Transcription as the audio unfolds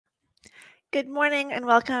Good morning and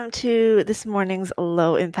welcome to this morning's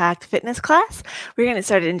low impact fitness class. We're going to get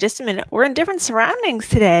started in just a minute. We're in different surroundings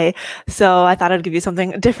today, so I thought I'd give you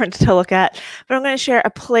something different to look at. But I'm going to share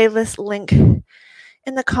a playlist link in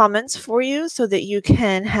the comments for you so that you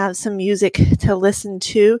can have some music to listen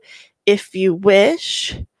to if you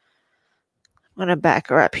wish. I'm going to back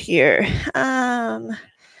her up here.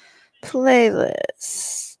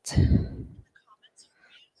 Playlist.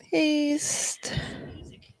 Paste.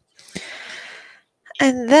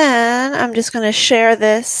 And then I'm just going to share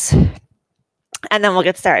this and then we'll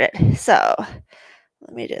get started. So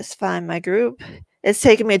let me just find my group. It's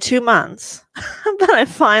taken me 2 months, but I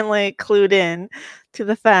finally clued in to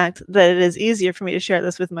the fact that it is easier for me to share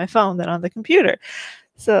this with my phone than on the computer.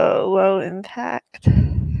 So low impact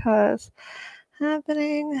class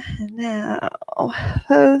happening now.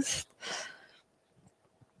 Post.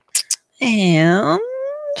 And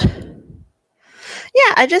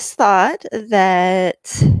yeah, I just thought that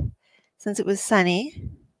since it was sunny,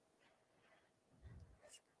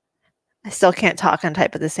 I still can't talk and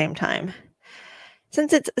type at the same time.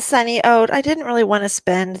 Since it's sunny out, I didn't really want to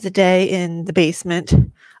spend the day in the basement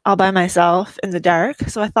all by myself in the dark.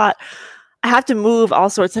 So I thought I have to move all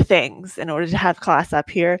sorts of things in order to have class up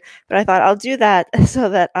here. But I thought I'll do that so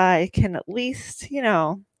that I can at least,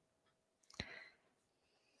 feel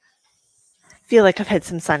like I've had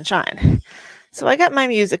some sunshine. So I got my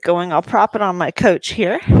music going. I'll prop it on my couch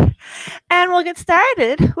here. And we'll get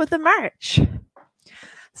started with the march.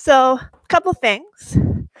 So a couple things.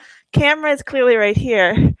 Camera is clearly right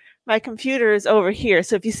here. My computer is over here.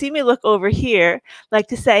 So if you see me look over here, like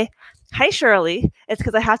to say, hi, Shirley, it's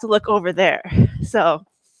because I have to look over there. So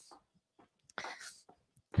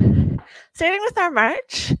starting with our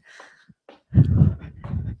march,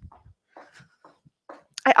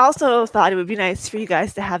 I also thought it would be nice for you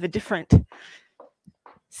guys to have a different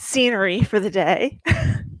scenery for the day.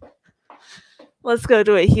 Let's go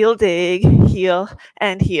to a heel dig, heel,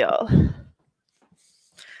 and heel.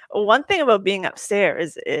 One thing about being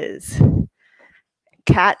upstairs is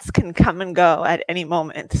cats can come and go at any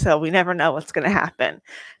moment, so we never know what's going to happen.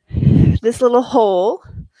 This little hole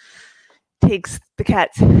takes the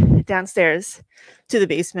cats downstairs to the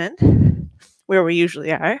basement, where we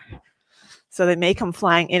usually are. So they may come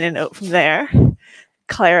flying in and out from there.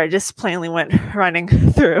 Clara just plainly went running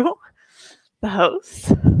through the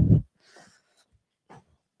house.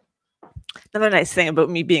 Another nice thing about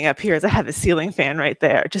me being up here is I have a ceiling fan right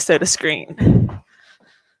there, just so to screen.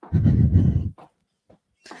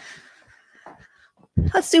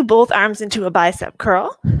 Let's do both arms into a bicep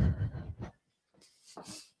curl.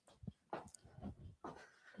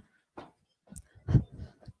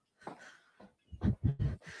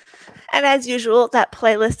 And as usual, that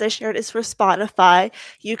playlist I shared is for Spotify.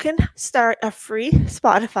 You can start a free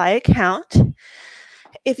Spotify account.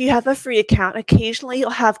 If you have a free account, occasionally you'll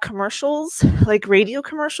have commercials, like radio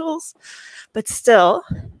commercials, but still,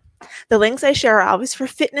 the links I share are always for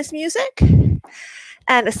fitness music.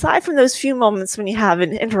 And aside from those few moments when you have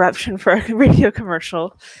an interruption for a radio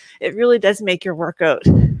commercial, it really does make your workout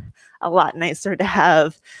a lot nicer to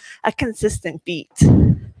have a consistent beat.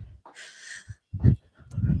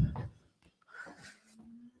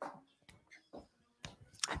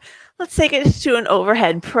 Let's take it to an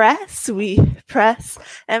overhead press. We press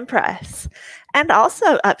and press. And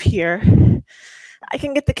also up here, I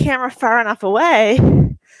can get the camera far enough away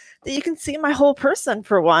that you can see my whole person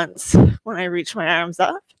for once when I reach my arms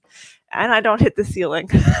up and I don't hit the ceiling.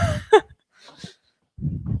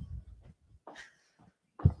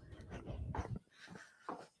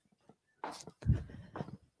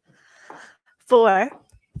 4,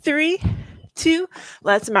 3, 2,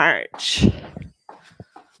 let's march.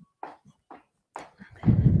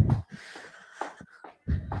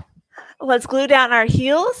 Let's glue down our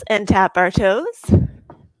heels and tap our toes.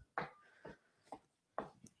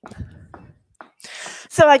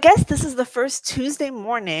 So I guess this is the first Tuesday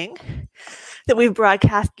morning that we've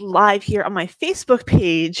broadcast live here on my Facebook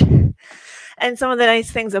page. And some of the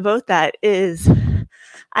nice things about that is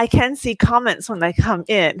I can see comments when they come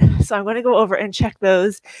in. So I'm going to go over and check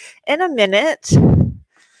those in a minute.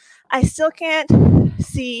 I still can't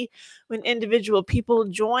see when individual people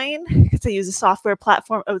join because I use a software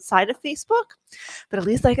platform outside of Facebook, but at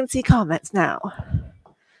least I can see comments now.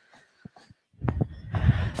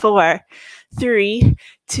 4, 3,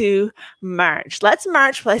 2, march. Let's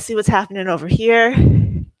march while I see what's happening over here.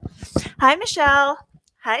 Hi, Michelle.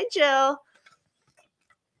 Hi, Jill.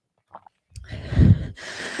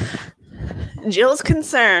 Jill's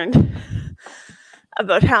concerned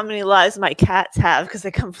about how many lives my cats have because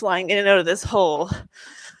they come flying in and out of this hole.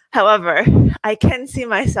 However, I can see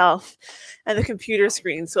myself at the computer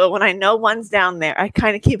screen. So when I know one's down there, I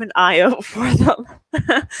kind of keep an eye out for them.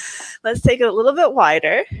 Let's take it a little bit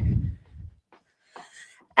wider.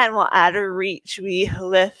 And we'll add a reach. We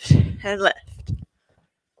lift and lift.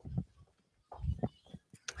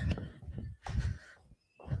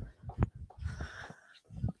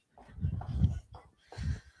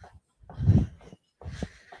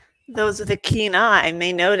 Those with a keen eye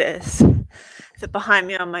may notice that behind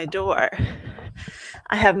me on my door,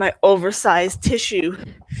 I have my oversized tissue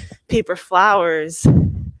paper flowers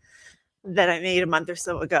that I made a month or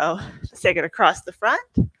so ago. Stick it across the front.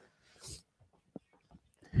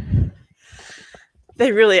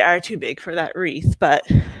 They really are too big for that wreath, but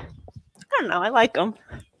I don't know, I like them.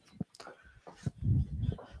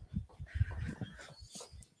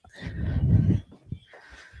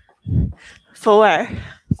 Four,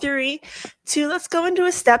 three, two, let's go into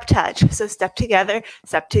a step touch. So step together,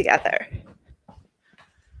 step together.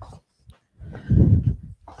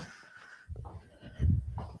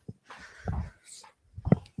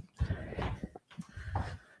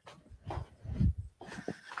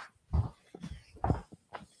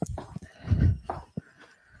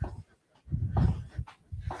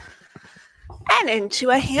 And into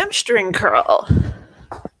a hamstring curl.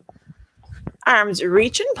 Arms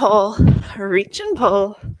reach and pull, reach and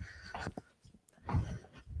pull.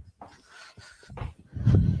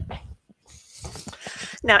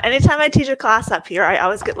 Now, anytime I teach a class up here, I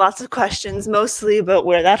always get lots of questions, mostly about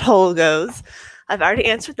where that hole goes. I've already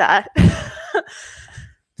answered that.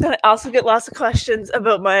 Then I also get lots of questions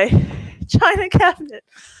about my china cabinet.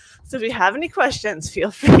 So if you have any questions, feel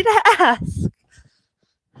free to ask.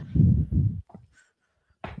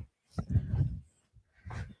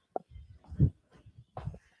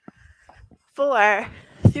 Four,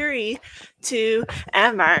 three, two,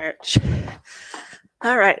 and march.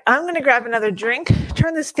 All right, I'm going to grab another drink,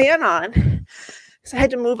 turn this fan on, because I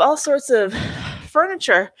had to move all sorts of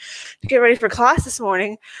furniture to get ready for class this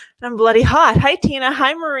morning, and I'm bloody hot. Hi, Tina.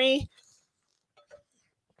 Hi, Marie.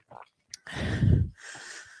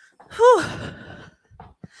 Whew.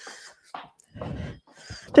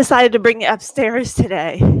 Decided to bring it upstairs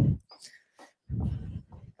today.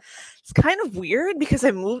 It's kind of weird because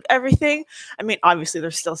I moved everything. I mean, obviously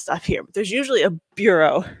there's still stuff here, but there's usually a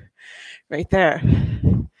bureau right there.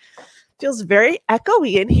 Feels very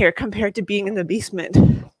echoey in here compared to being in the basement.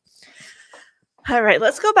 All right,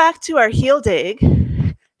 let's go back to our heel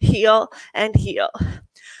dig, heel and heel.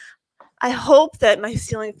 I hope that my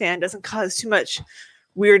ceiling fan doesn't cause too much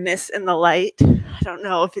weirdness in the light. I don't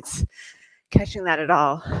know if it's catching that at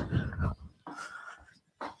all.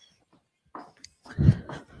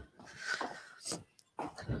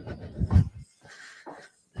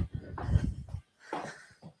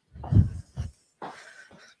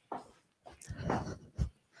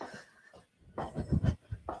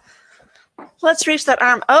 Let's reach that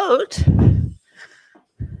arm out.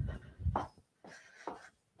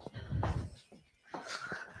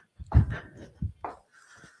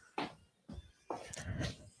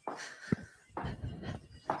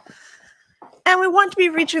 And we want to be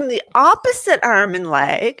reaching the opposite arm and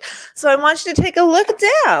leg. So I want you to take a look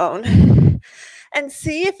down and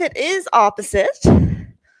see if it is opposite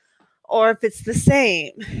or if it's the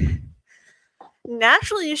same.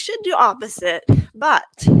 Naturally, you should do opposite, but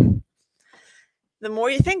the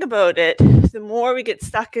more you think about it, the more we get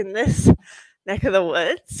stuck in this neck of the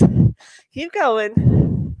woods. Keep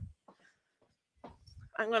going.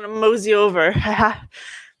 I'm going to mosey over.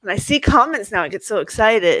 When I see comments now, I get so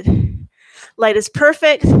excited. Light is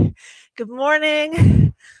perfect. Good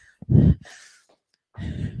morning.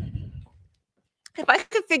 If I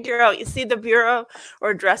could figure out, you see the bureau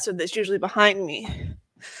or dresser that's usually behind me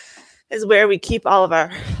is where we keep all of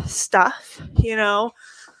our stuff, you know,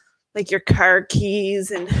 like your car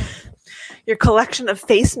keys and your collection of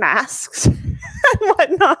face masks and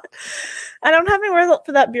whatnot. I don't have anywhere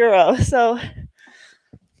for that bureau. So if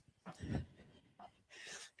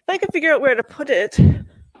I could figure out where to put it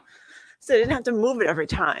so I didn't have to move it every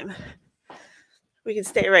time, we can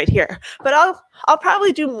stay right here. But I'll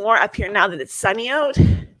probably do more up here now that it's sunny out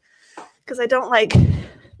because I don't like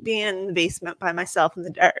being in the basement by myself in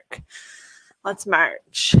the dark. Let's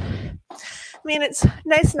march. I mean, it's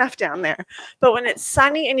nice enough down there, but when it's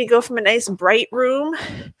sunny and you go from a nice bright room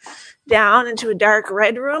down into a dark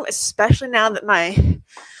red room, especially now that my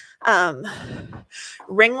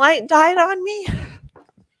ring light died on me,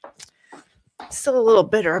 still a little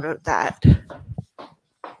bitter about that.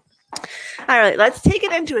 All right, let's take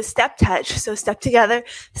it into a step touch. So step together,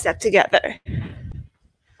 step together.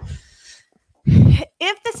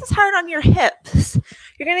 If this is hard on your hips,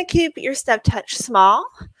 You're going to keep your step touch small.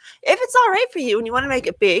 If it's all right for you and you want to make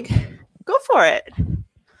it big, go for it.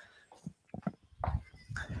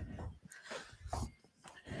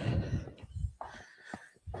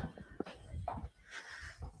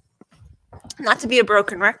 Not to be a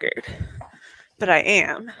broken record, but I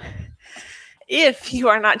am. If you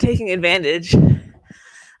are not taking advantage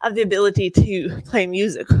of the ability to play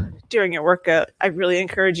music during your workout, I really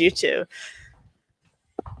encourage you to. It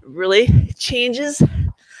really changes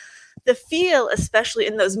the feel, especially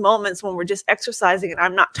in those moments when we're just exercising and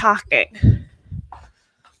I'm not talking.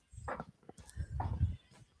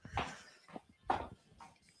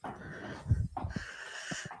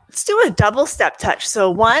 Let's do a double step touch. So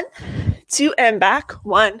 1, 2, and back.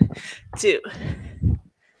 1, 2.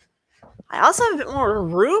 I also have a bit more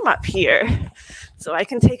room up here, so I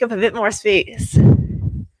can take up a bit more space.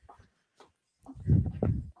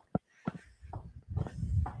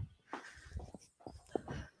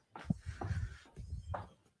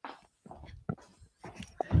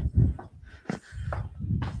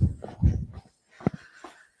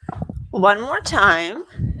 One more time.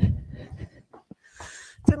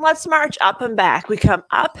 Then let's march up and back. We come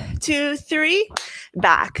up, 2, 3,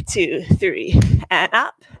 back, 2, 3, and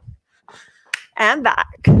up, and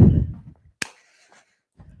back.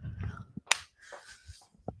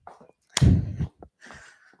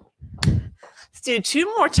 Let's do 2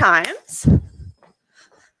 more times.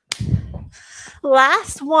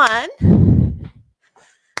 Last one.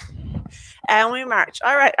 And we march.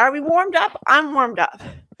 All right, are we warmed up? I'm warmed up.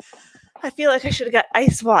 I feel like I should have got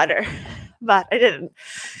ice water, but I didn't.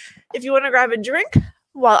 If you want to grab a drink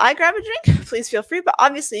while I grab a drink, please feel free. But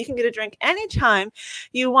obviously, you can get a drink anytime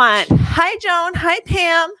you want. Hi, Joan. Hi,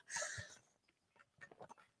 Pam.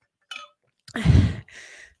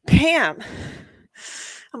 Pam,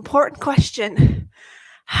 important question.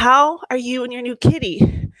 How are you and your new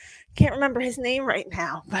kitty? Can't remember his name right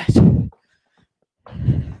now, but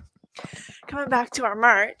coming back to our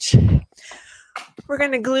march, we're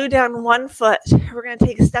going to glue down one foot. We're going to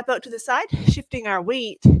take a step out to the side, shifting our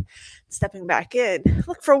weight, stepping back in.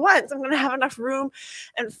 Look, for once, I'm going to have enough room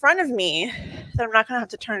in front of me that I'm not going to have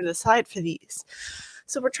to turn to the side for these.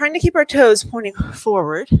 So we're trying to keep our toes pointing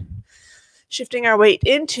forward, shifting our weight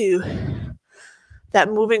into that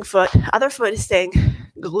moving foot. Other foot is staying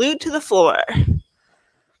glued to the floor.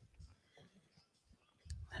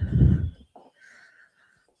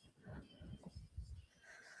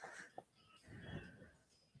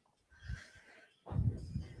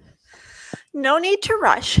 No need to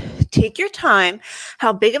rush. Take your time.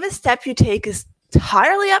 How big of a step you take is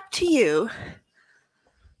entirely up to you.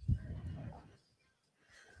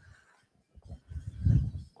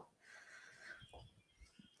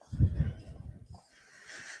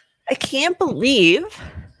 I can't believe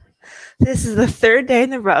this is the 3rd day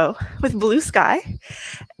in a row with blue sky.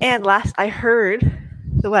 And last I heard,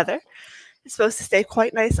 the weather is supposed to stay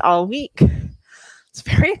quite nice all week. It's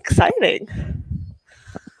very exciting.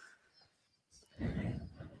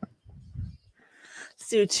 Let's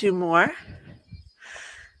do 2 more.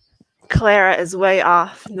 Clara is way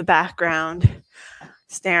off in the background,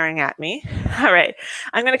 staring at me. All right,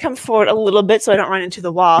 I'm going to come forward a little bit so I don't run into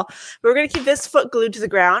the wall. But we're going to keep this foot glued to the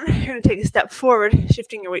ground. You're going to take a step forward,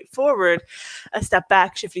 shifting your weight forward, a step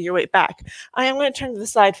back, shifting your weight back. I am going to turn to the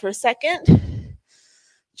side for a second,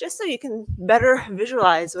 just so you can better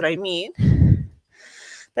visualize what I mean.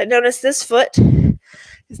 But notice this foot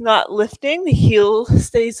is not lifting. The heel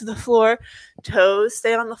stays to the floor, toes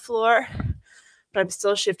stay on the floor, but I'm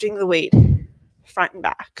still shifting the weight front and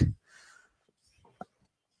back.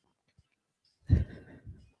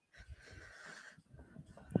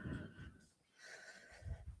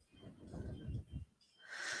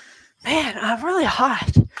 Man, I'm really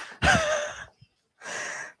hot.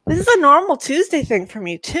 This is a normal Tuesday thing for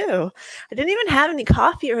me, too. I didn't even have any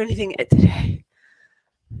coffee or anything today.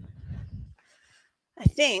 I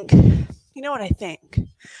think, you know what I think?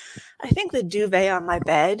 I think the duvet on my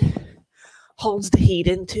bed holds the heat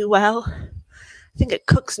in too well. I think it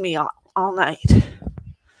cooks me all night.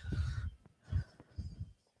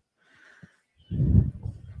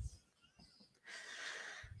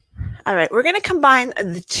 All right, we're going to combine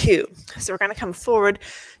the two. So we're going to come forward,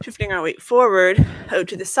 shifting our weight forward, out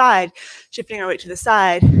to the side, shifting our weight to the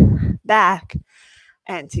side, back,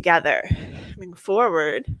 and together. Coming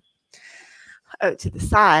forward, out to the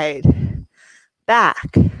side,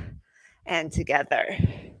 back, and together.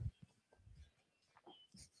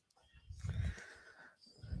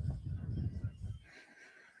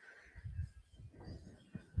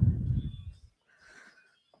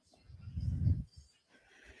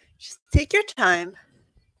 Just take your time.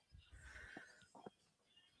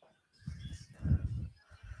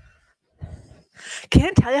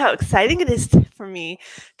 can't tell you how exciting it is for me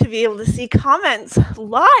to be able to see comments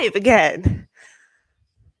live again.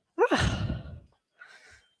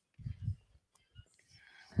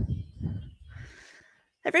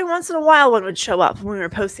 Every once in a while one would show up when we were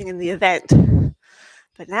posting in the event.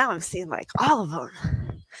 But now I'm seeing like all of them.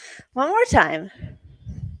 One more time.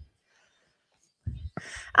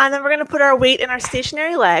 And then we're going to put our weight in our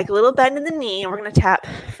stationary leg, a little bend in the knee, and we're going to tap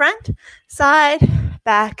front, side,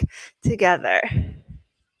 back, together.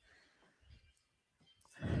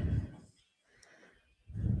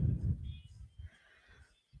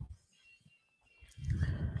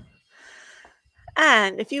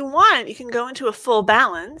 And if you want, you can go into a full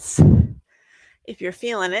balance if you're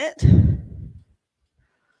feeling it.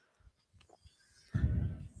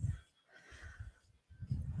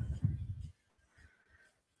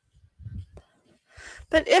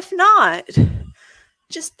 But if not,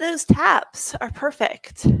 just those taps are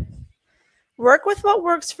perfect. Work with what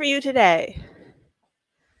works for you today.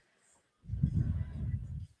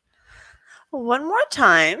 One more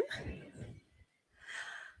time.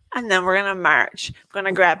 And then we're going to march. I'm going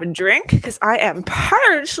to grab a drink because I am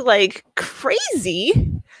parched like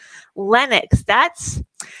crazy. Lennox, that's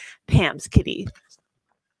Pam's kitty.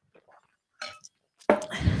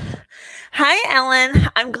 Hi, Ellen.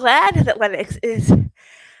 I'm glad that Lennox is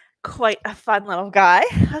quite a fun little guy.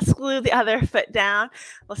 Let's glue the other foot down.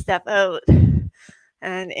 We'll step out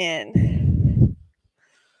and in.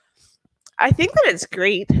 I think that it's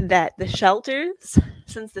great that the shelters,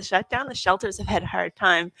 since the shutdown, the shelters have had a hard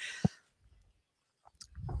time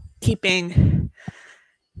keeping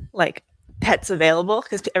like pets available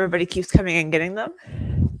because everybody keeps coming and getting them.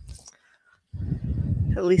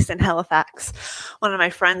 At least in Halifax. One of my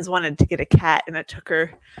friends wanted to get a cat and it took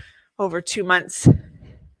her over 2 months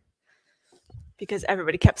because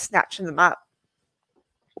everybody kept snatching them up.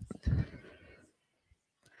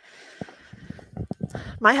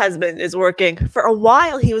 My husband is working. For a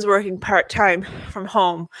while, he was working part-time from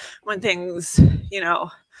home when things,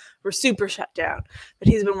 were super shut down. But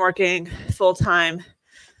he's been working full-time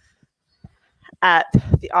at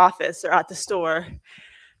the office or at the store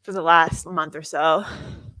for the last month or so.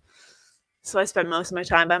 So I spend most of my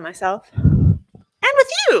time by myself and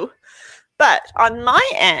with you. But on my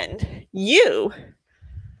end, you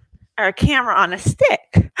are a camera on a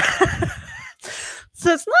stick.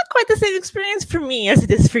 So it's not quite the same experience for me as it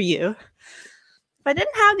is for you. If I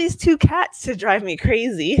didn't have these 2 cats to drive me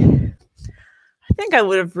crazy, I think I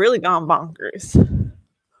would have really gone bonkers.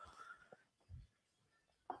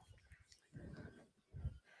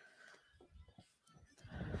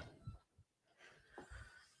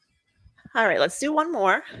 All right, let's do one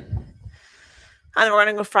more. And then we're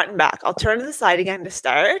going to go front and back. I'll turn to the side again to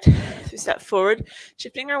start. So we step forward,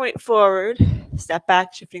 shifting our weight forward. Step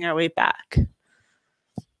back, shifting our weight back.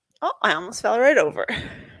 Oh, I almost fell right over.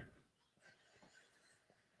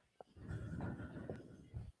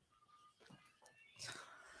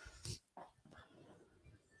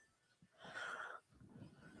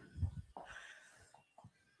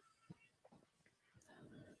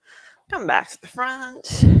 Come back to the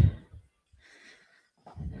front.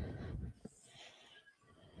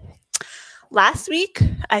 Last week,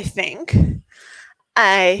 I think,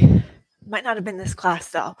 I might not have been this class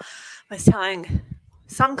though, I was telling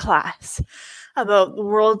some class about the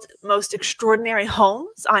world's most extraordinary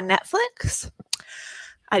homes on Netflix.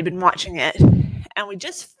 I'd been watching it and we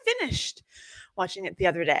just finished watching it the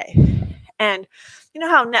other day. And you know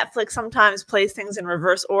how Netflix sometimes plays things in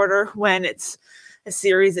reverse order when it's a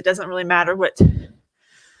series? It doesn't really matter what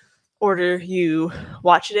order you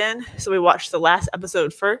watch it in. So we watched the last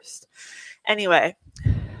episode first. Anyway,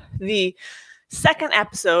 the second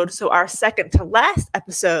episode, so our second to last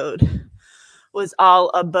episode, was all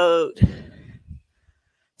about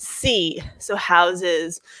sea. So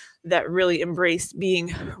houses that really embraced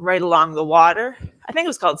being right along the water. I think it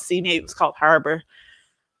was called sea, maybe it was called harbor.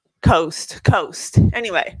 Coast.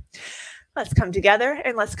 Anyway, let's come together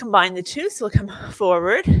and let's combine the two. So we'll come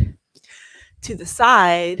forward, to the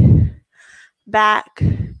side, back,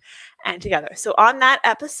 and together. So on that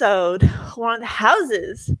episode, one of the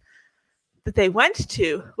houses that they went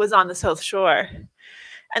to was on the South Shore.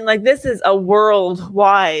 And like, this is a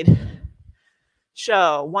worldwide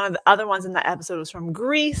show. One of the other ones in that episode was from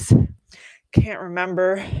Greece. Can't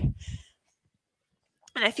remember.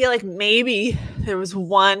 And I feel like maybe there was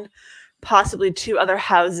one, possibly 2 other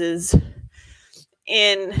houses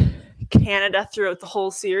in Canada throughout the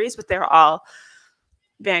whole series, but they're all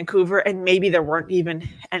Vancouver, and maybe there weren't even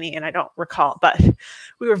any, and I don't recall. But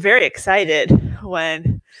we were very excited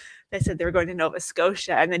when they said they were going to Nova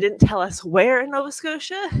Scotia, and they didn't tell us where in Nova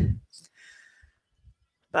Scotia.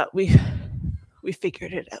 but we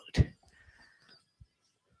figured it out.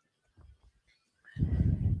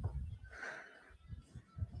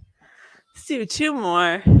 Let's do 2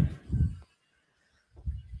 more.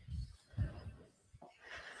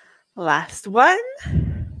 Last one.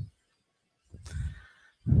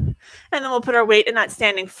 And then we'll put our weight in that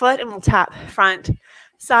standing foot and we'll tap front,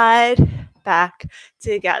 side, back,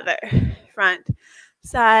 together. Front,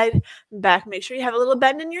 side, back. Make sure you have a little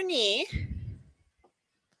bend in your knee.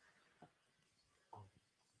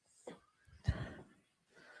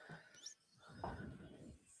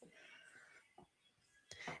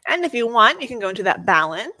 And if you want, you can go into that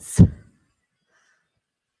balance.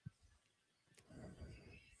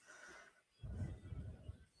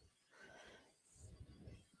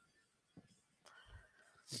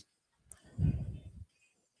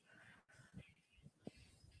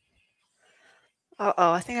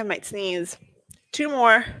 Uh-oh, I think I might sneeze. 2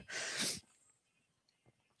 more.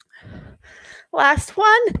 Last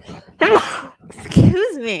one.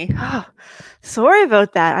 Excuse me. Oh, sorry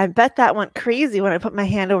about that. I bet that went crazy when I put my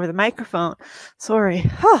hand over the microphone. Sorry.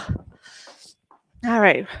 Oh. All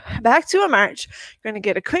right, back to a march. We're going to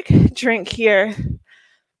get a quick drink here.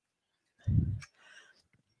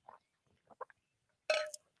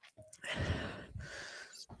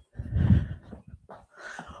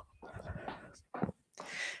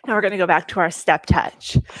 Now we're going to go back to our step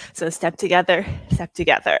touch. So step together, step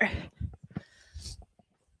together.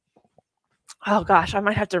 Oh gosh, I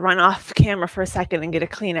might have to run off camera for a second and get a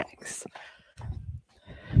Kleenex.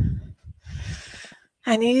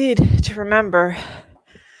 I need to remember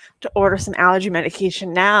to order some allergy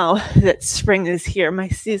medication now that spring is here. My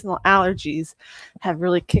seasonal allergies have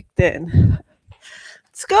really kicked in.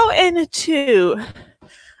 Let's go into,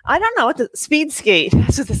 I don't know what the speed skate,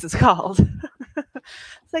 that's what this is called.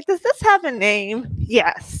 It's like, does this have a name?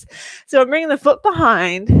 Yes. So I'm bringing the foot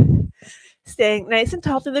behind, staying nice and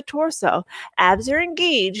tall through the torso. Abs are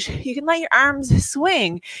engaged. You can let your arms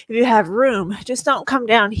swing if you have room. Just don't come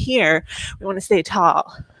down here. We want to stay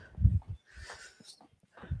tall.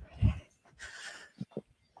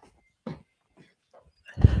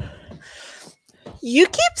 You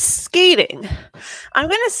keep skating. I'm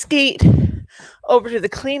going to skate over to the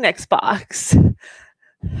Kleenex box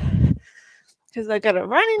because I got a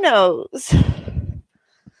runny nose.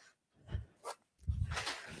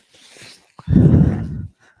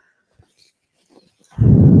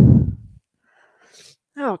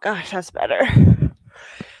 Oh gosh, that's better.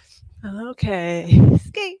 Okay,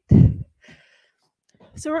 skate.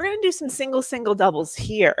 So we're going to do some single doubles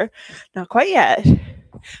here. Not quite yet.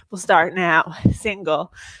 We'll start now.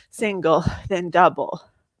 Single, single, then double.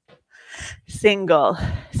 Single,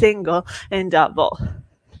 single, and double.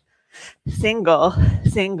 Single,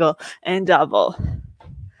 single, and double.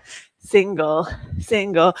 Single,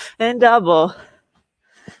 single, and double.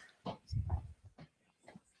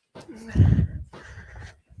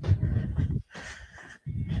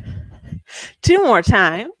 Two more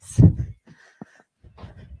times.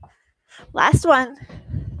 Last one.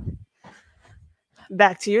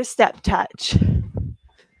 Back to your step touch.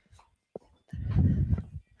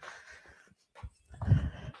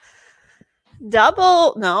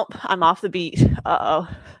 Double. Nope, I'm off the beat. Uh-oh.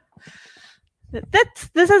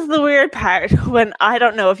 This is the weird part when I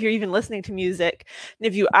don't know if you're even listening to music. And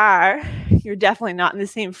if you are, you're definitely not in the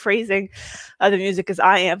same phrasing of the music as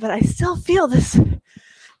I am, but I still feel this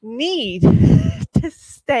need to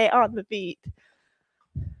stay on the beat.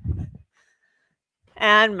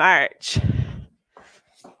 And march.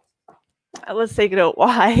 Let's take it out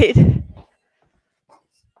wide.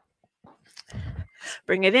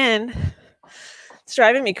 Bring it in. It's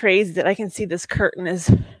driving me crazy that I can see this curtain is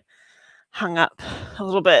hung up a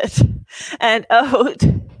little bit. And out.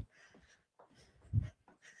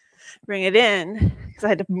 Bring it in because I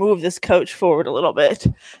had to move this coach forward a little bit.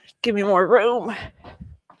 Give me more room.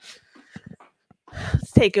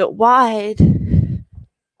 Let's take it wide.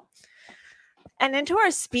 And into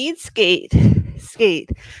our speed skate.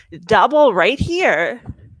 Double right here.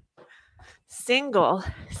 Single,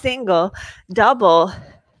 single, double.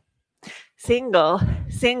 Single,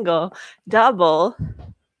 single, double.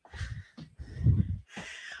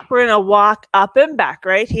 We're going to walk up and back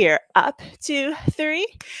right here. Up, 2, 3.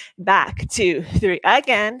 Back, 2, 3.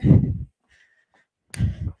 Again.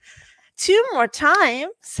 2 more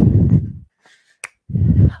times.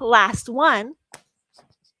 Last one.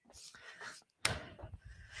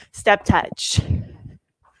 Step touch.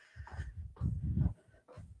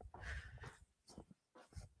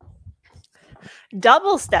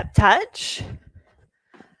 Double step touch.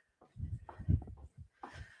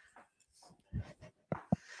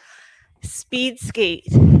 Speed skate,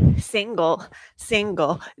 single,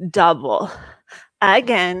 single, double.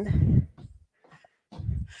 Again,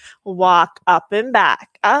 walk up and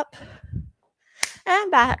back, up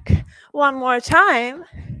and back. One more time.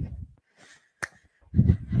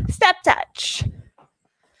 Step touch.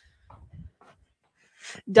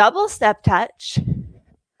 Double step touch.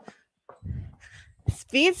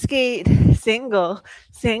 Speed skate, single,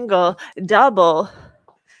 single, double.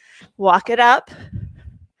 Walk it up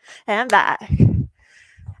and back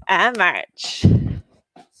and march.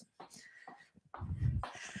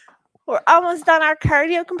 We're almost done our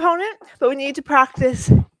cardio component, but we need to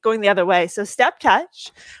practice going the other way. So step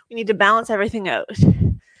touch, we need to balance everything out.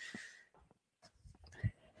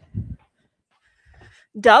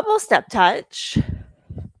 Double step touch.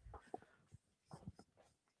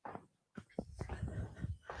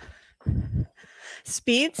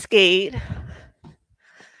 Speed skate.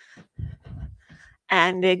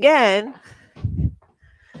 And again,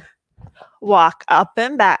 walk up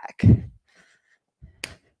and back.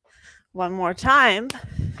 One more time.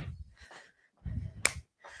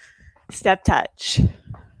 Step touch.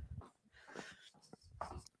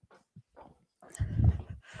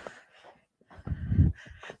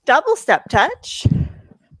 Double step touch.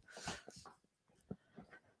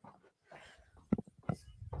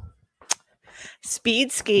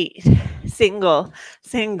 Speed skate, single,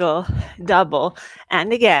 single, double,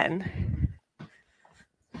 and again,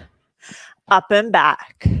 up and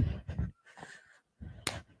back.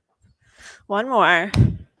 One more.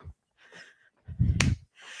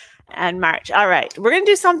 And march. All right, we're going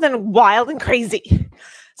to do something wild and crazy.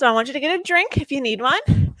 So I want you to get a drink if you need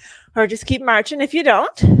one, or just keep marching if you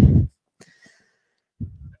don't.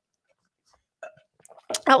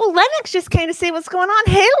 Oh, well, Lennox just came to say what's going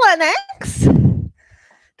on. Hey, Lennox.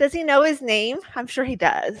 Does he know his name? I'm sure he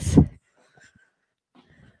does.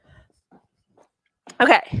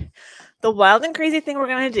 Okay, the wild and crazy thing we're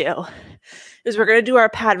going to do is we're going to do our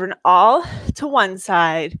pattern all to one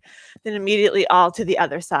side, then immediately all to the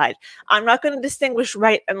other side. I'm not going to distinguish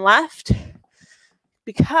right and left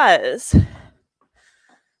because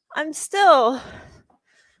I'm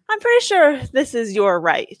pretty sure this is your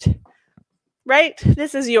right. Right?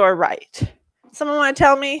 This is your right. Someone want to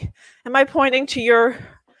tell me? Am I pointing to your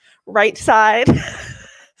right side?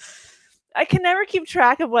 I can never keep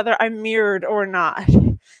track of whether I'm mirrored or not.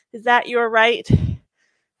 Is that your right?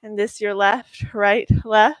 And this your left? Right?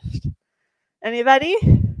 Left? Anybody?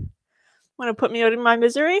 Want to put me out of my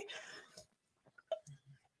misery?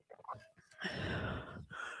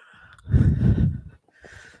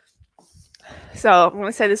 So I'm going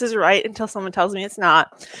to say this is right until someone tells me it's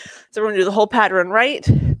not. So we're going to do the whole pattern right,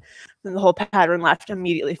 then the whole pattern left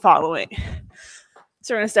immediately following.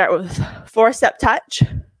 So we're going to start with 4-step touch,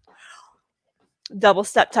 double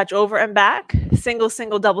step touch over and back, single,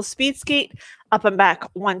 single, double speed skate, up and back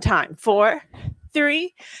one time. 4,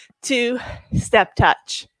 3, 2, step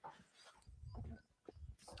touch.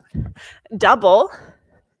 Double,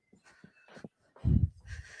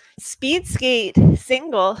 speed skate,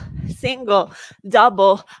 single, single,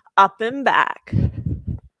 double, up and back.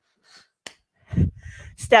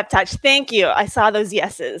 Step touch. Thank you. I saw those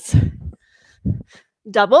yeses.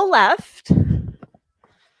 Double left.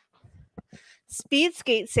 Speed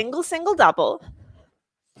skate, single, single, double.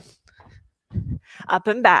 Up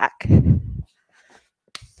and back.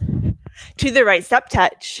 To the right, step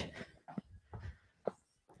touch.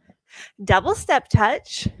 Double step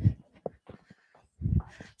touch.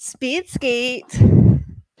 Speed skate.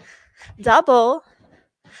 Double.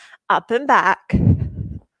 Up and back.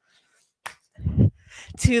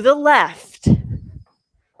 To the left.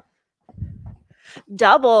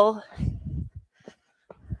 Double.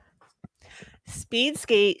 Speed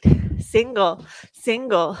skate, single,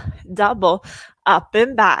 single, double, up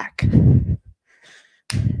and back.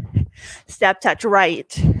 Step touch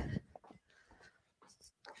right.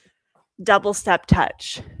 Double step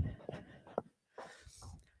touch.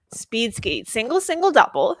 Speed skate, single, single,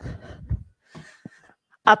 double,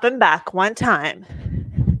 up and back one time.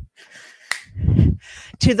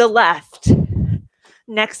 To the left.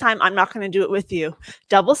 Next time, I'm not going to do it with you.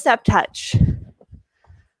 Double step touch.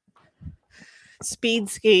 Speed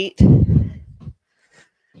skate.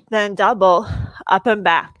 Then double, up and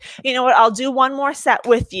back. You know what? I'll do one more set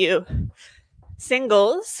with you.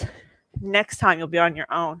 Singles. Next time, you'll be on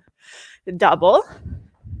your own. Double.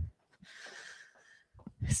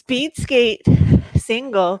 Speed skate.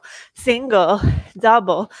 Single, single,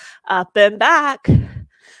 double, up and back.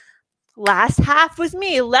 Last half with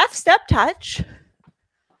me. Left step touch.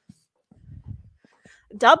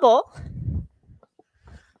 Double.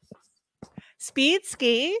 Speed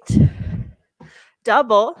skate.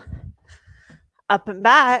 double, up and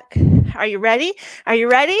back. Are you ready? Are you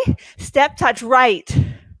ready? Step, touch, right.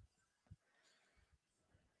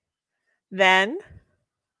 Then,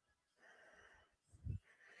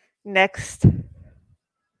 next.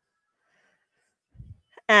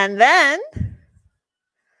 And then,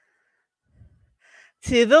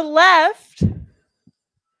 to the left.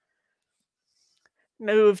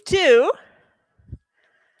 Move 2.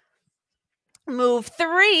 Move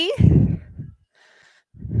 3.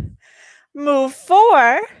 Move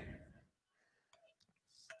 4.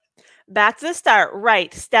 Back to the start.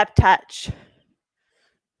 Right, step, touch.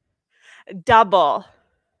 Double.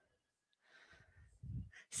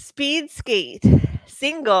 Speed skate.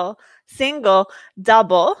 Single, single,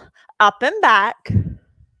 double, up and back.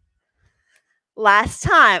 Last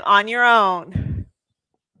time on your own.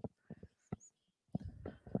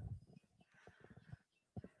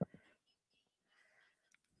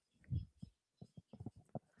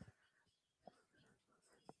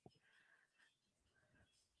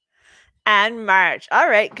 And march. All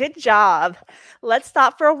right, good job. Let's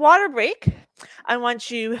stop for a water break. I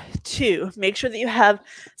want you to make sure that you have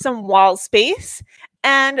some wall space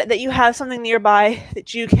and that you have something nearby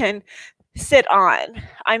that you can sit on.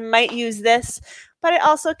 I might use this, but I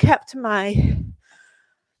also kept my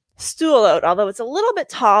stool out, although it's a little bit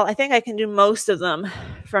tall. I think I can do most of them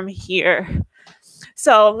from here.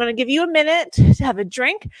 So I'm going to give you a minute to have a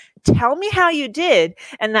drink. Tell me how you did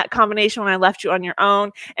in that combination when I left you on your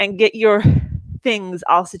own, and get your things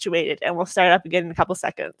all situated. And we'll start up again in a couple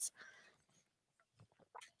seconds.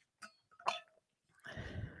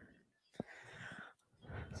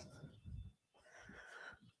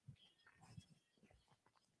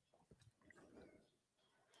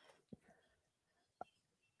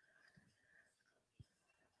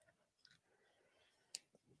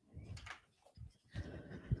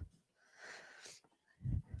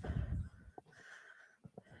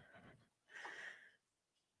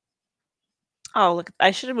 Oh, look,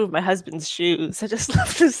 I should have moved my husband's shoes. I just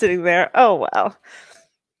left them sitting there. Oh, well.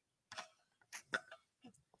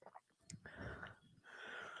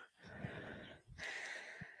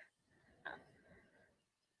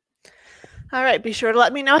 All right, be sure to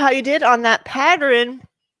let me know how you did on that pattern.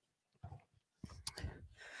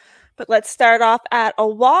 But let's start off at a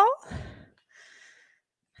wall.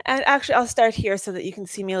 And actually, I'll start here so that you can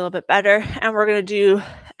see me a little bit better. And we're going to do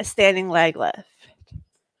a standing leg lift.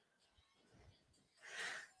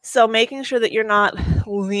 So making sure that you're not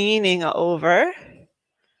leaning over.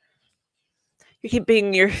 You're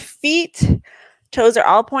keeping your feet, toes are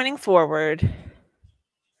all pointing forward.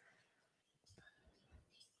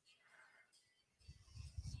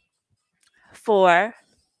 4,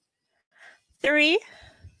 3,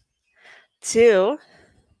 2,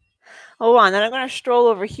 1. Then I'm going to stroll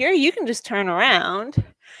over here. You can just turn around. And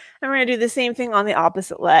we're going to do the same thing on the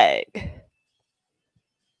opposite leg.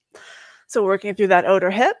 So working through that outer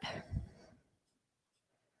hip.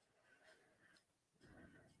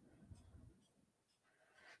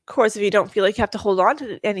 Of course, if you don't feel like you have to hold on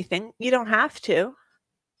to anything, you don't have to.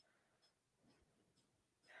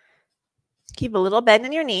 Keep a little bend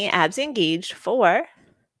in your knee, abs engaged. 4,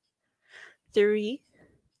 3,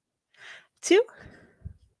 2,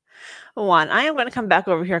 1. I am going to come back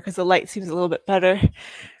over here because the light seems a little bit better.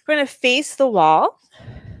 We're going to face the wall,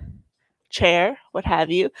 chair, what have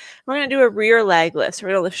you. We're going to do a rear leg lift. So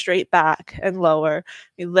we're going to lift straight back and lower.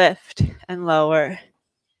 We lift and lower.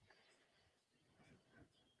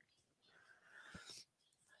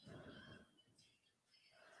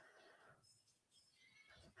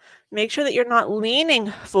 Make sure that you're not leaning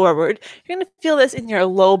forward. You're going to feel this in your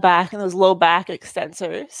low back and those low back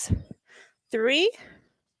extensors. 3,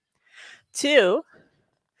 2,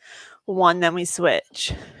 1. Then we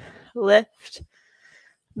switch. Lift.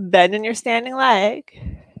 Bend in your standing leg.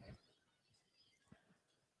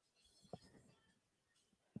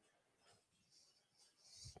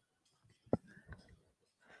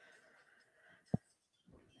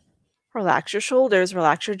 Relax your shoulders.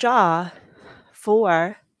 Relax your jaw.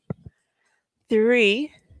 4,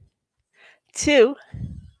 3, 2,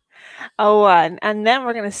 1. And then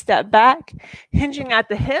we're going to step back, hinging at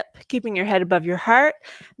the hip, keeping your head above your heart,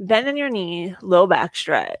 bend in your knee, low back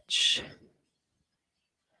stretch.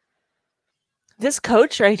 This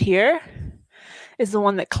coach right here is the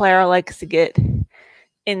one that Clara likes to get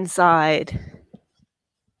inside.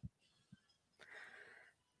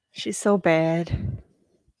 She's so bad.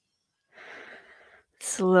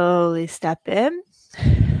 Slowly step in.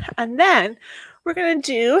 And then we're going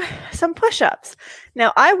to do some push-ups.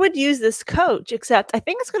 Now, I would use this coach, except I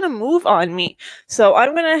think it's going to move on me. So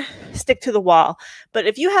I'm going to stick to the wall. But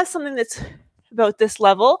if you have something that's about this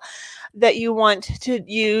level that you want to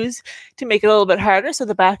use to make it a little bit harder. So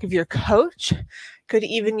the back of your couch could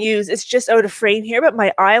even use, it's just out of frame here, but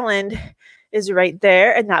my island is right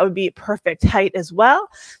there, and that would be perfect height as well.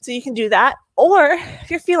 So you can do that. Or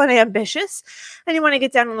if you're feeling ambitious and you want to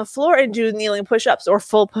get down on the floor and do kneeling push-ups or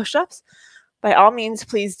full push-ups, by all means,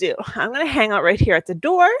 please do. I'm going to hang out right here at the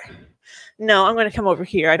door. No, I'm going to come over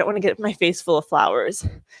here. I don't want to get my face full of flowers.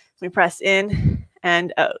 We press in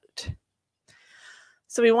and out.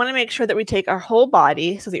 So we want to make sure that we take our whole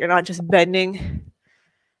body so that you're not just bending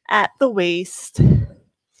at the waist.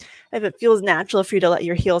 If it feels natural for you to let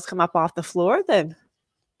your heels come up off the floor, then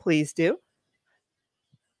please do.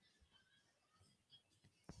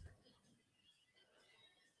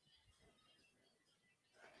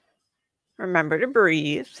 Remember to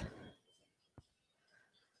breathe.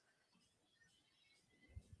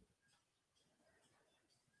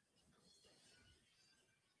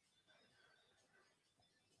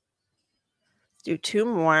 Let's do 2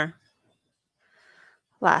 more.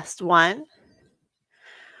 Last one.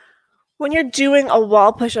 When you're doing a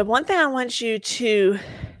wall push-up, one thing I want you to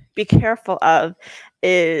be careful of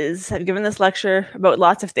is, I've given this lecture about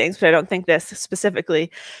lots of things, but I don't think this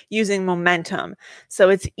specifically, using momentum. So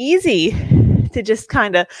it's easy to just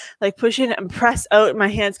kind of like push in and press out, my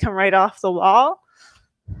hands come right off the wall.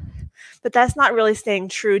 But that's not really staying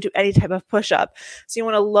true to any type of push-up. So you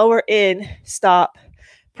want to lower in, stop,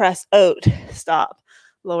 press out, stop,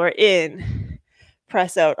 lower in,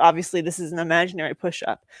 press out. Obviously, this is an imaginary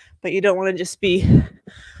push-up, but you don't want to just be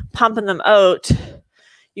pumping them out.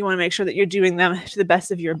 You want to make sure that you're doing them to the best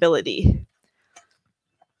of your ability.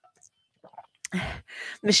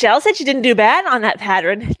 Michelle said she didn't do bad on that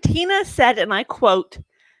pattern. Tina said, and I quote,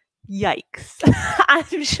 "Yikes."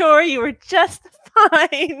 I'm sure you were just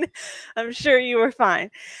fine. I'm sure you were fine.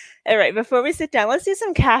 All right, before we sit down, let's do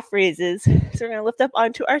some calf raises. So we're going to lift up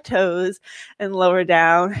onto our toes and lower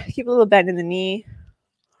down. Keep a little bend in the knee.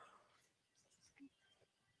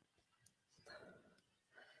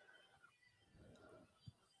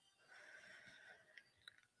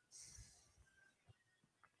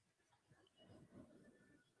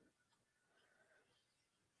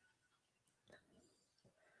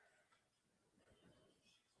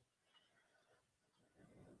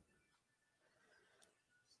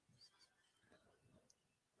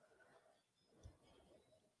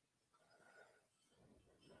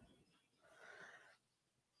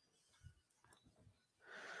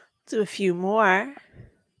 Do a few more.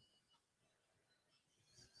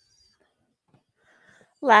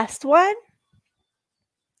 Last one.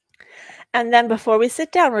 And then before we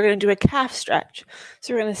sit down, we're going to do a calf stretch.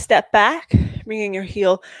 So we're going to step back, bringing your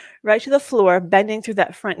heel right to the floor, bending through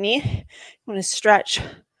that front knee. You want to stretch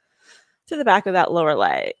to the back of that lower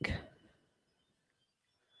leg.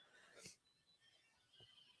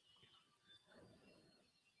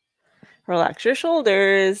 Relax your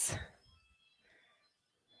shoulders.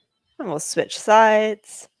 And we'll switch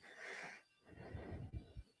sides.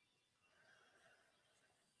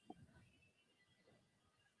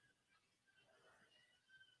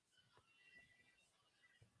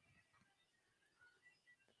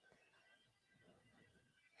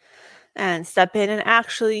 And step in and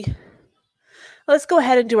actually, let's go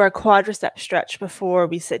ahead and do our quadricep stretch before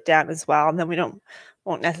we sit down as well. And then we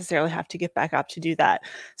won't necessarily have to get back up to do that.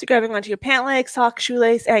 So grabbing onto your pant leg, sock,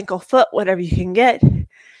 shoelace, ankle, foot, whatever you can get.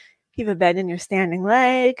 Keep a bend in your standing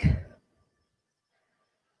leg.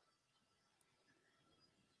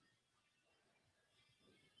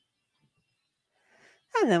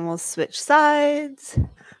 And then we'll switch sides.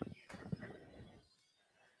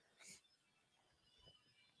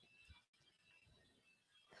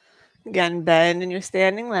 Again, bend in your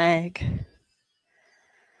standing leg.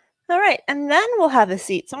 All right, and then we'll have a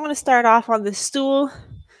seat. So I'm going to start off on the stool.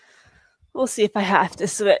 We'll see if I have to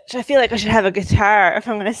switch. I feel like I should have a guitar if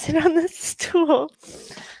I'm going to sit on the stool.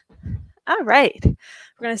 All right,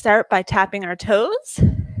 we're going to start by tapping our toes.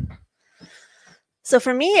 So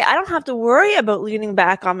for me, I don't have to worry about leaning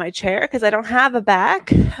back on my chair because I don't have a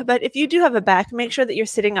back. But if you do have a back, make sure that you're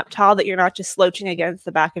sitting up tall, that you're not just slouching against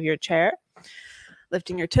the back of your chair.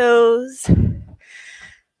 Lifting your toes.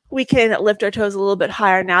 We can lift our toes a little bit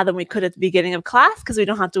higher now than we could at the beginning of class because we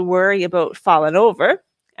don't have to worry about falling over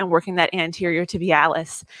and working that anterior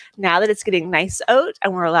tibialis. Now that it's getting nice out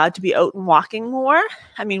and we're allowed to be out and walking more,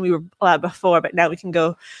 I mean, we were allowed before, but now we can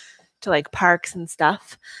go to like parks and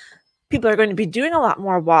stuff. People are going to be doing a lot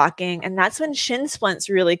more walking, and that's when shin splints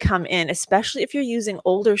really come in, especially if you're using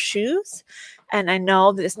older shoes. And I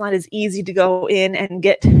know that it's not as easy to go in and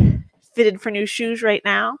get fitted for new shoes right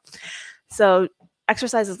now. So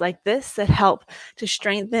exercises like this that help to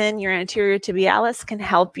strengthen your anterior tibialis can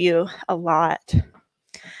help you a lot.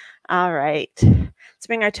 All right, let's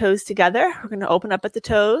bring our toes together. We're going to open up at the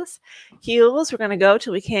toes. Heels, we're going to go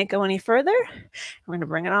till we can't go any further. We're going to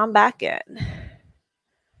bring it on back in.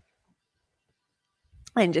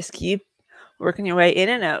 And just keep working your way in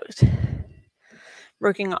and out.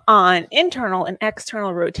 Working on internal and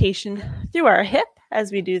external rotation through our hip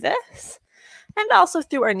as we do this, and also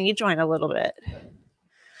through our knee joint a little bit.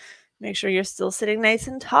 Make sure you're still sitting nice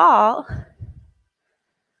and tall.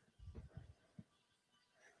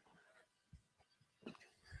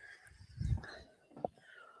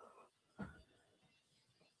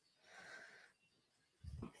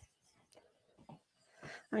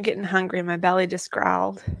 I'm getting hungry. My belly just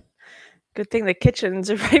growled. Good thing the kitchens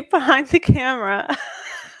are right behind the camera.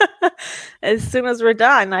 As soon as we're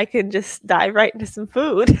done, I can just dive right into some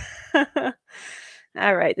food.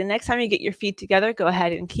 All right, the next time you get your feet together, go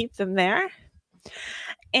ahead and keep them there.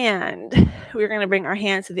 And we're going to bring our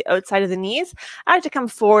hands to the outside of the knees. I have to come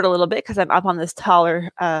forward a little bit because I'm up on this taller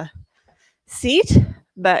seat.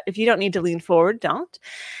 But if you don't need to lean forward, don't.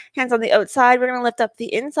 Hands on the outside. We're going to lift up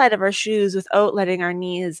the inside of our shoes without letting our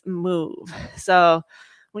knees move. So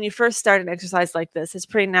when you first start an exercise like this, it's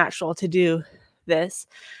pretty natural to do this.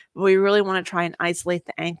 But we really want to try and isolate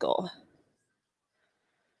the ankle.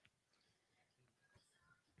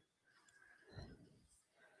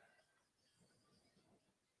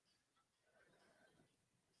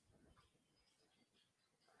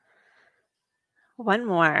 One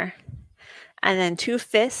more. And then 2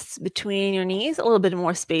 fists between your knees, a little bit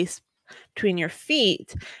more space between your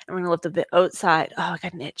feet. And we're going to lift up the outside. Oh, I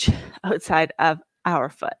got an itch. Outside of our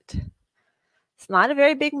foot. It's not a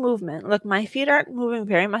very big movement. Look, my feet aren't moving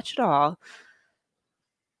very much at all.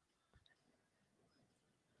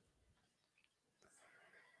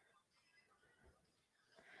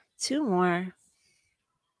 Two more.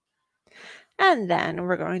 And then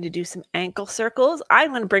we're going to do some ankle circles. I'm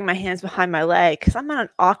going to bring my hands behind my leg because I'm on an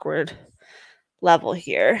awkward level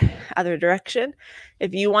here. Other direction.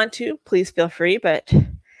 If you want to, please feel free. But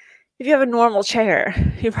if you have a normal chair,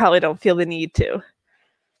 you probably don't feel the need to.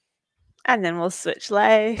 And then we'll switch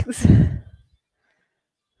legs.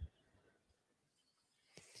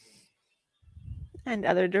 And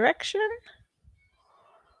other direction.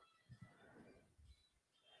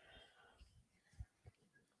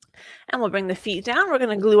 And we'll bring the feet down. We're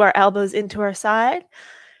going to glue our elbows into our side.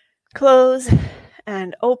 Close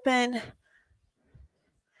and open.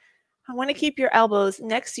 I want to keep your elbows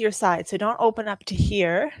next to your side, so don't open up to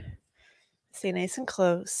here. Stay nice and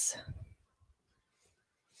close.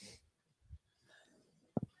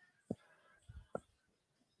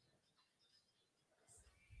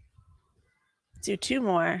 Do 2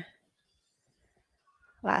 more.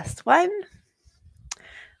 Last one.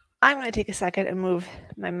 I'm going to take a second and move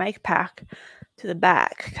my mic pack to the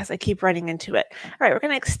back because I keep running into it. All right, we're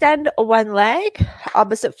going to extend one leg.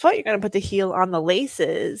 Opposite foot, you're going to put the heel on the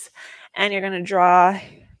laces, and you're going to draw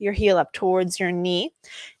your heel up towards your knee.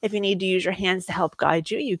 If you need to use your hands to help guide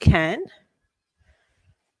you, you can.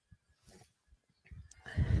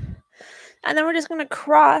 And then we're just going to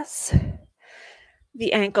cross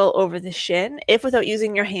the ankle over the shin. If without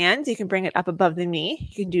using your hands, you can bring it up above the knee.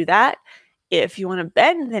 You can do that. If you want to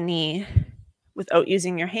bend the knee without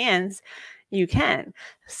using your hands, you can.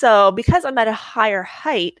 So because I'm at a higher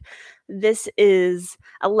height, this is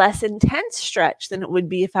a less intense stretch than it would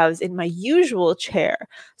be if I was in my usual chair.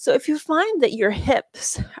 So if you find that your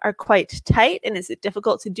hips are quite tight and it's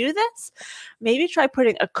difficult to do this, maybe try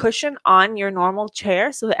putting a cushion on your normal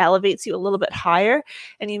chair so it elevates you a little bit higher,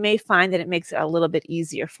 and you may find that it makes it a little bit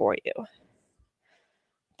easier for you.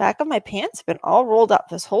 Back of my pants have been all rolled up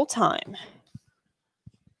this whole time.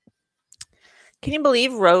 Can you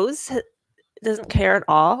believe Rose doesn't care at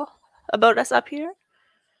all about us up here?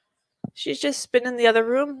 She's just been in the other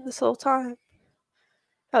room this whole time.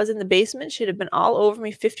 If I was in the basement, she'd have been all over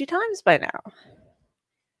me 50 times by now.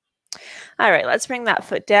 All right, let's bring that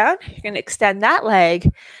foot down. You're going to extend that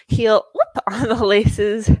leg, heel on the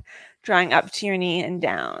laces, drawing up to your knee and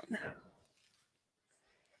down.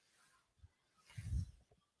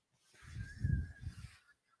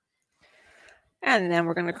 And then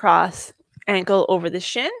we're going to cross ankle over the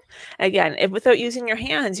shin. Again, if without using your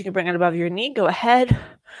hands, you can bring it above your knee, go ahead,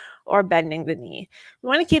 or bending the knee. We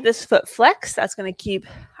want to keep this foot flexed. That's going to keep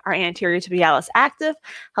our anterior tibialis active,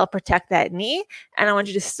 help protect that knee. And I want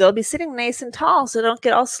you to still be sitting nice and tall, so don't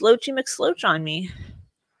get all slouchy McSlouch on me.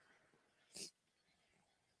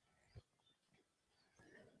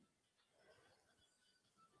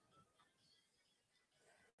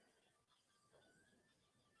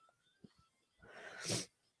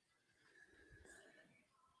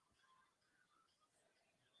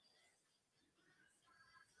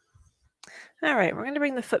 All right, we're going to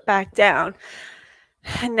bring the foot back down.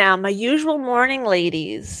 Now, my usual morning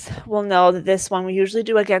ladies will know that this one we usually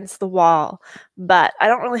do against the wall, but I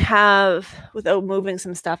don't really have, without moving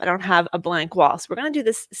some stuff, I don't have a blank wall. So we're going to do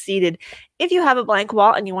this seated. If you have a blank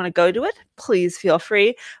wall and you want to go to it, please feel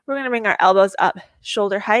free. We're going to bring our elbows up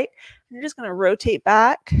shoulder height. And you're just going to rotate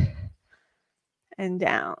back and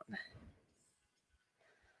down.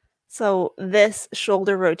 So this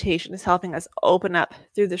shoulder rotation is helping us open up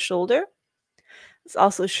through the shoulder. It's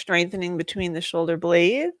also strengthening between the shoulder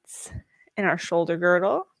blades and our shoulder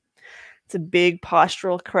girdle. It's a big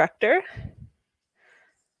postural corrector,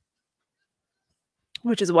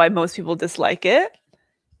 which is why most people dislike it.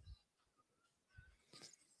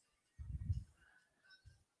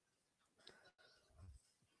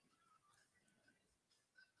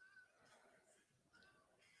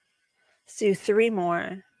 Let's do 3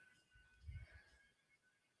 more.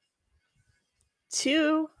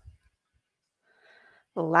 2.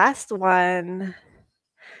 The last one. And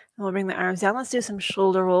we'll bring the arms down. Let's do some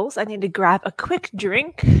shoulder rolls. I need to grab a quick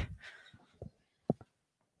drink.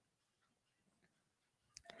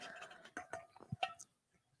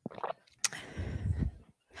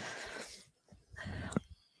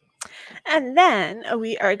 And then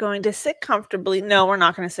we are going to sit comfortably. No, we're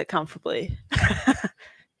not going to sit comfortably.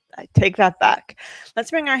 I take that back.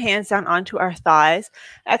 Let's bring our hands down onto our thighs.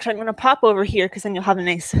 Actually, I'm going to pop over here because then you'll have a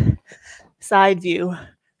nice side view. You're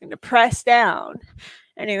going to press down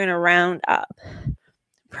and you're going to round up.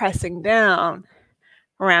 Pressing down,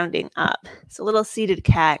 rounding up. So a little seated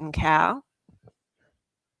cat and cow.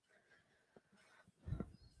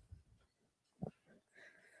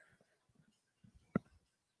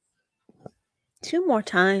 Two more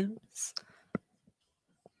times.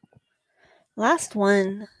 Last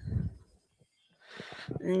one.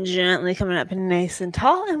 And gently coming up nice and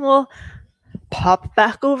tall, and we'll pop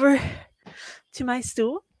back over to my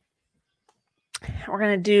stool. We're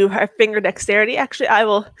going to do our finger dexterity. Actually, I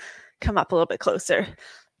will come up a little bit closer.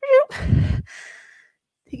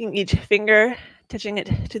 Taking each finger, touching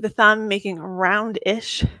it to the thumb, making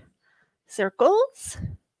round-ish circles.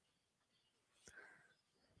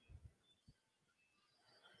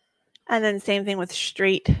 And then same thing with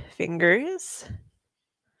straight fingers.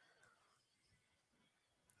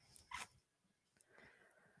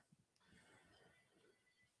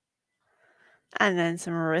 And then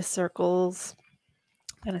some wrist circles.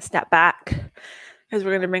 I'm going to step back because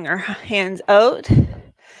we're going to bring our hands out.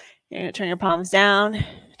 You're going to turn your palms down,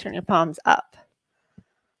 turn your palms up.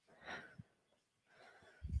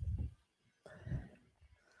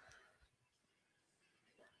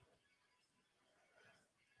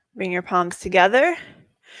 Bring your palms together.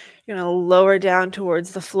 You're going to lower down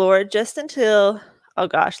towards the floor just until, oh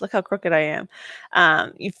gosh, look how crooked I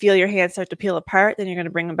am. You feel your hands start to peel apart. Then you're going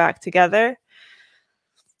to bring them back together.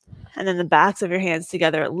 And then the backs of your hands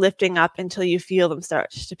together, lifting up until you feel them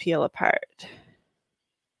start to peel apart.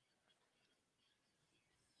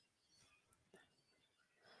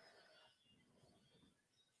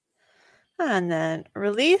 And then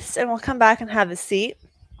release, and we'll come back and have a seat.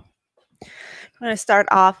 I'm going to start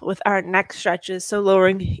off with our neck stretches, so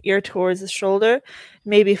lowering ear towards the shoulder,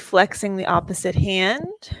 maybe flexing the opposite hand.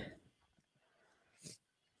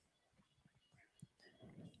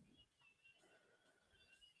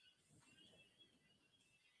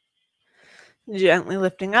 Gently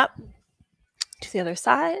lifting up to the other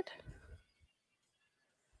side.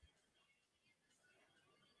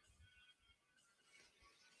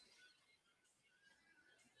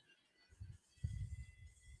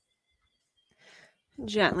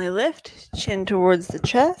 Gently lift, chin towards the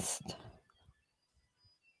chest.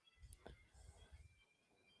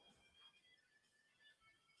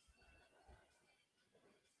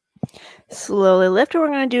 Slowly lift, and we're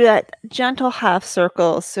going to do that gentle half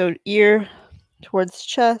circle. So ear towards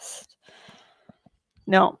chest.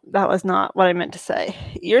 No, that was not what I meant to say.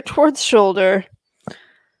 Ear towards shoulder.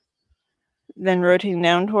 Then rotating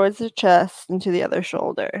down towards the chest and to the other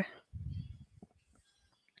shoulder.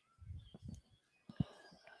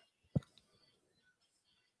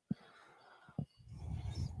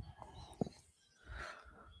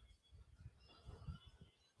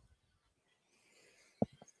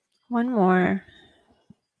 One more.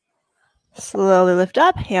 Slowly lift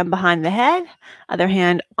up, hand behind the head, other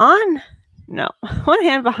hand on, no, one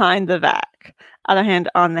hand behind the back, other hand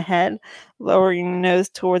on the head, lowering nose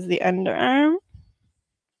towards the underarm.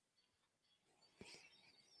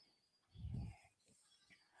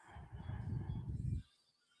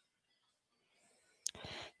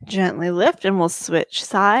 Gently lift, and we'll switch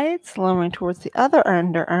sides, lowering towards the other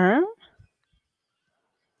underarm.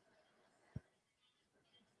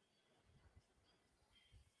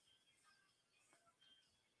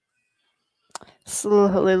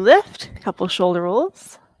 Slowly lift, a couple shoulder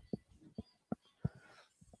rolls.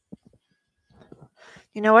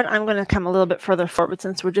 You know what? I'm going to come a little bit further forward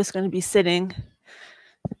since we're just going to be sitting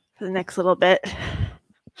for the next little bit.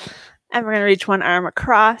 And we're going to reach one arm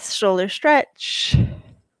across, shoulder stretch.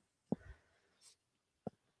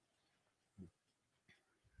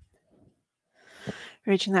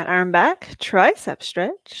 Reaching that arm back, tricep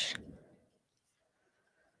stretch.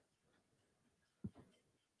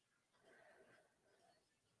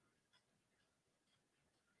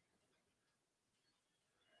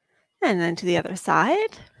 And then to the other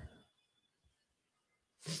side.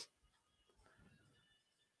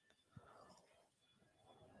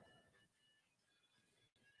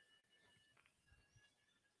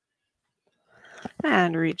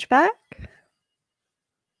 And reach back.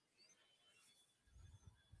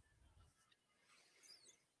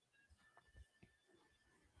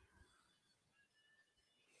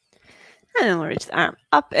 And then we'll reach the arm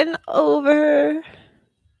up and over.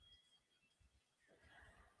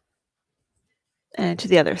 And to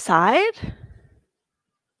the other side.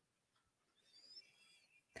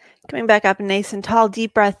 Coming back up nice and tall,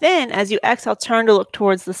 deep breath in. As you exhale, turn to look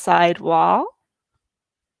towards the side wall.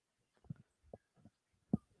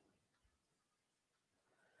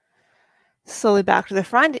 Slowly back to the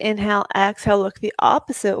front. Inhale, exhale, look the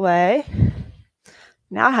opposite way.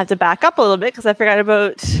 Now I have to back up a little bit because I forgot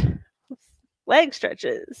about leg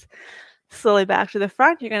stretches. Slowly back to the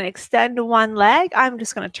front. You're going to extend one leg. I'm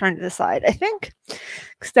just going to turn to the side, I think.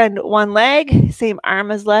 Extend one leg, same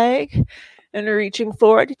arm as leg, and reaching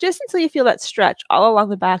forward just until you feel that stretch all along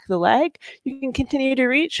the back of the leg. You can continue to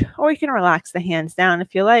reach, or you can relax the hands down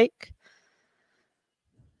if you like.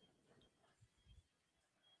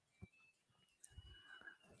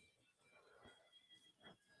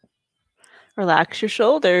 Relax your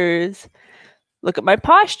shoulders. Look at my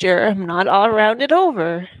posture. I'm not all rounded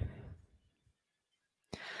over.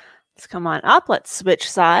 Let's come on up. Let's switch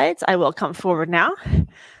sides. I will come forward now.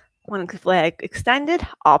 One leg extended,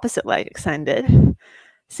 opposite leg extended.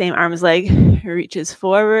 Same arm as leg reaches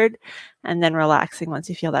forward, and then relaxing once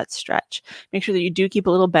you feel that stretch. Make sure that you do keep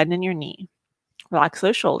a little bend in your knee. Relax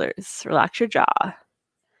those shoulders. Relax your jaw.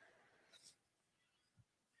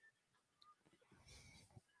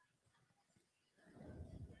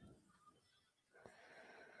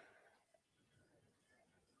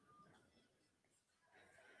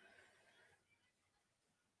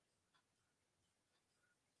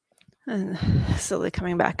 And slowly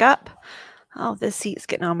coming back up. Oh, this seat's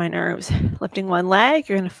getting on my nerves. Lifting one leg,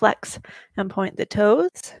 you're going to flex and point the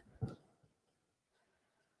toes.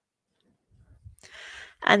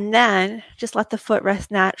 And then just let the foot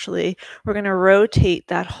rest naturally. We're going to rotate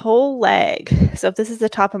that whole leg. So if this is the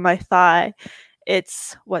top of my thigh,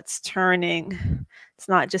 it's what's turning. It's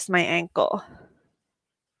not just my ankle.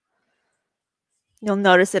 You'll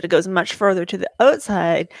notice that it goes much further to the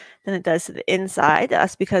outside than it does to the inside.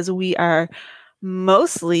 That's because we are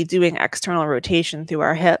mostly doing external rotation through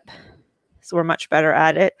our hip. So we're much better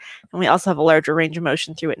at it. And we also have a larger range of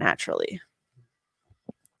motion through it naturally.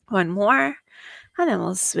 One more. And then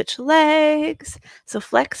we'll switch legs. So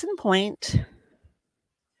flex and point.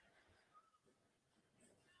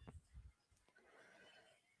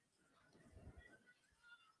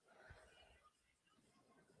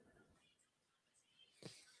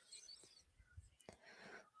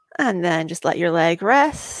 And then just let your leg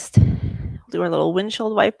rest. We'll do our little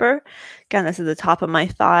windshield wiper. Again, this is the top of my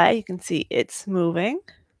thigh. You can see it's moving.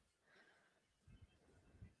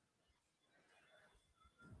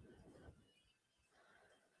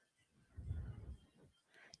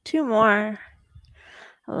 Two more.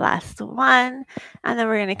 Last one. And then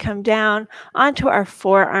we're going to come down onto our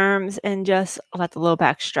forearms and just let the low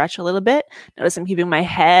back stretch a little bit. Notice I'm keeping my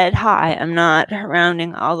head high. I'm not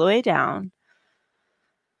rounding all the way down.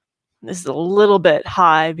 This is a little bit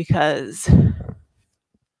high because of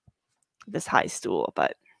this high stool,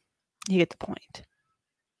 but you get the point.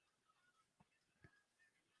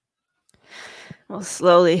 We'll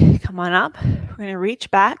slowly come on up. We're going to reach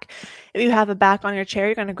back. If you have a back on your chair,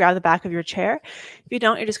 you're going to grab the back of your chair. If you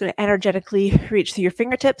don't, you're just going to energetically reach through your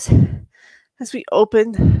fingertips as we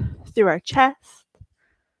open through our chest.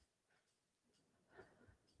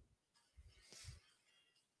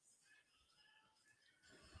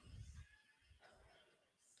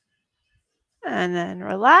 And then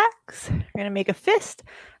relax. You're going to make a fist.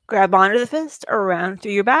 Grab onto the fist, around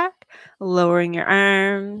through your back, lowering your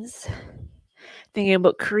arms. Thinking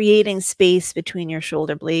about creating space between your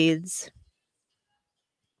shoulder blades.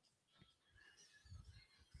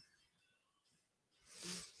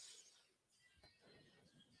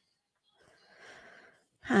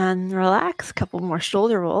 And relax, a couple more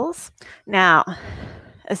shoulder rolls. Now,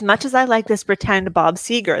 as much as I like this pretend Bob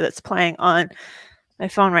Seger that's playing on my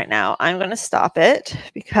phone right now, I'm going to stop it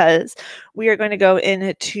because we are going to go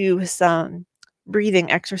into some breathing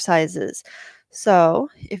exercises. So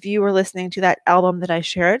if you were listening to that album that I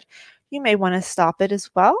shared, you may want to stop it as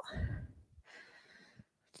well.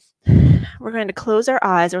 We're going to close our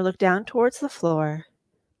eyes or look down towards the floor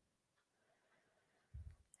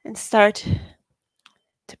and start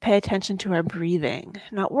to pay attention to our breathing,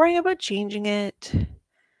 not worrying about changing it,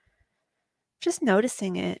 just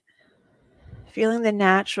noticing it, feeling the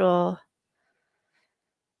natural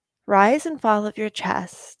rise and fall of your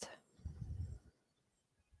chest,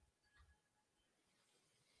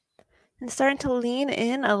 and starting to lean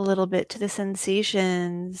in a little bit to the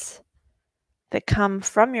sensations that come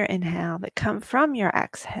from your inhale, that come from your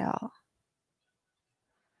exhale.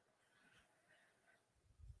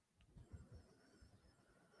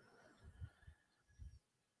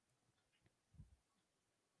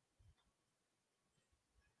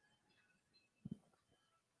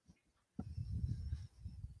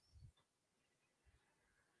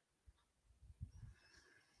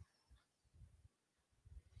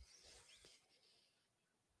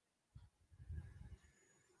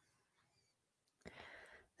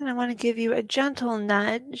 And I want to give you a gentle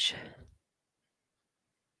nudge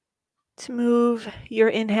to move your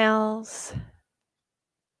inhales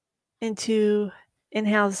into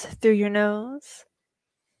inhales through your nose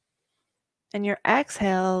and your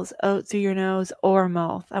exhales out through your nose or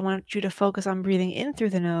mouth. I want you to focus on breathing in through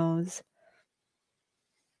the nose,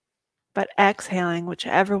 but exhaling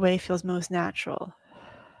whichever way feels most natural.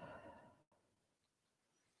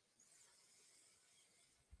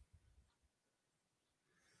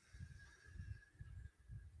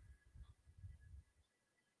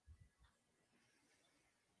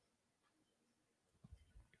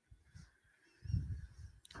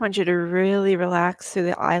 I want you to really relax through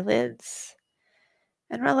the eyelids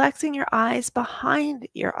and relaxing your eyes behind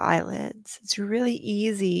your eyelids. It's really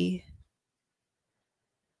easy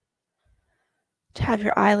to have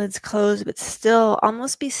your eyelids closed, but still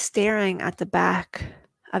almost be staring at the back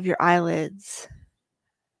of your eyelids.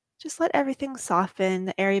 Just let everything soften,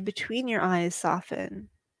 the area between your eyes soften.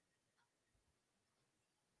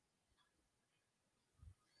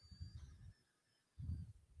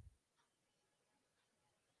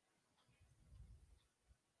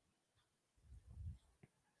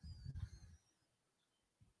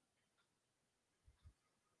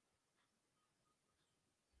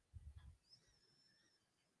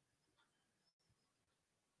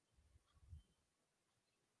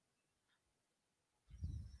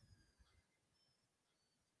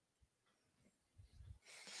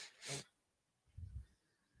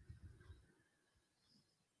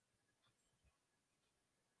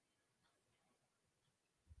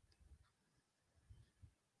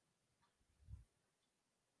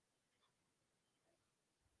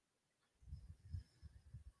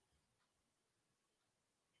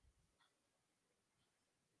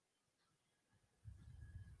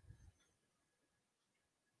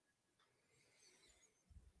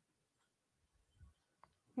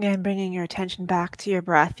 Again, bringing your attention back to your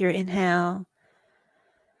breath, your inhale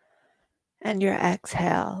and your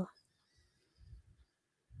exhale.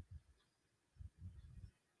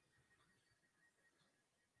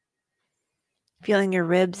 Feeling your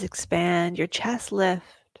ribs expand, your chest lift.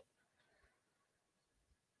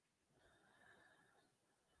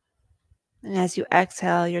 And as you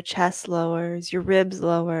exhale, your chest lowers, your ribs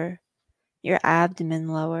lower, your abdomen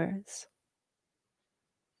lowers.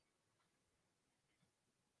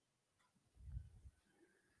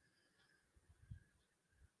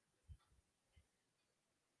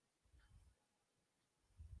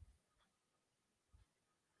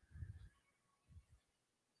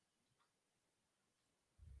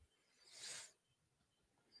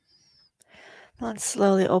 Let's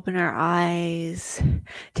slowly open our eyes.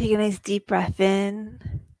 Take a nice deep breath in,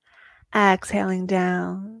 exhaling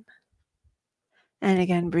down, and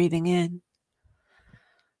again breathing in.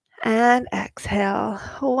 And exhale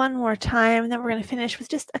one more time. And then we're going to finish with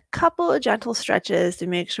just a couple of gentle stretches to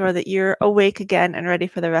make sure that you're awake again and ready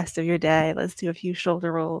for the rest of your day. Let's do a few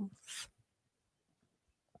shoulder rolls.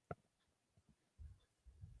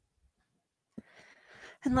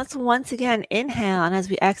 And let's once again inhale. And as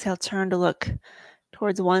we exhale, turn to look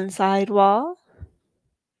towards one side wall.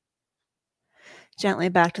 Gently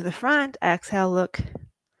back to the front. Exhale, look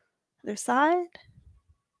other side.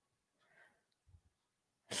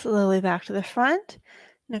 Slowly back to the front.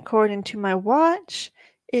 And according to my watch,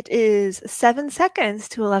 It is 7 seconds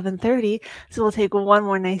to 11:30, so we'll take one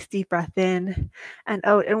more nice deep breath in and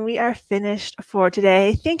out, and we are finished for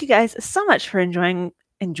today. Thank you guys so much for enjoying,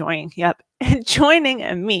 yep,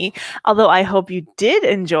 joining me, although I hope you did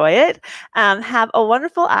enjoy it. Have a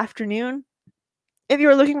wonderful afternoon. If you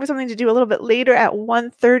are looking for something to do a little bit later at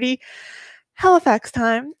 1:30 Halifax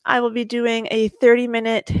time, I will be doing a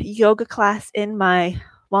 30-minute yoga class in my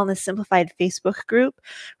Wellness Simplified Facebook group.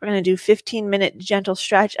 We're going to do 15-minute gentle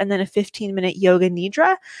stretch and then a 15-minute yoga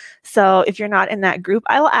nidra. So if you're not in that group,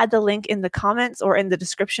 I will add the link in the comments or in the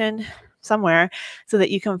description somewhere so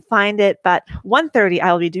that you can find it. But 1:30,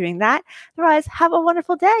 I will be doing that. Otherwise, have a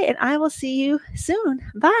wonderful day and I will see you soon.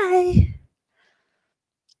 Bye.